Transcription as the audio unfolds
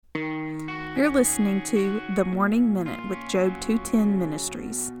You're listening to The Morning Minute with Job 210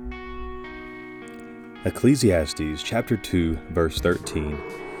 Ministries. Ecclesiastes chapter 2, verse 13.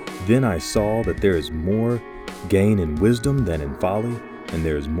 Then I saw that there is more gain in wisdom than in folly, and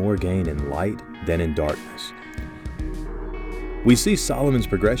there is more gain in light than in darkness. We see Solomon's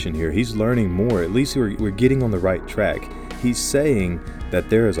progression here. He's learning more. At least we're getting on the right track. He's saying that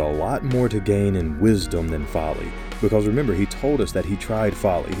there is a lot more to gain in wisdom than folly. Because remember, he told us that he tried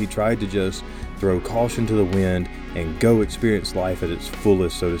folly. He tried to just throw caution to the wind and go experience life at its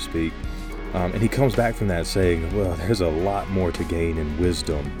fullest, so to speak. And he comes back from that saying, well, there's a lot more to gain in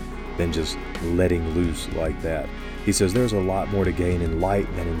wisdom than just letting loose like that. He says there's a lot more to gain in light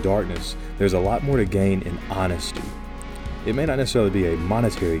than in darkness. There's a lot more to gain in honesty. It may not necessarily be a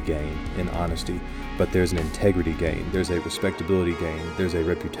monetary gain in honesty, but there's an integrity gain. There's a respectability gain. There's a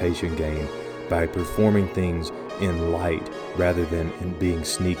reputation gain by performing things in light rather than in being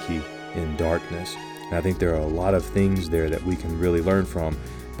sneaky in darkness. And I think there are a lot of things there that we can really learn from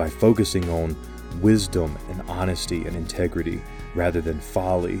by focusing on wisdom and honesty and integrity rather than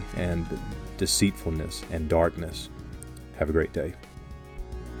folly and deceitfulness and darkness. Have a great day.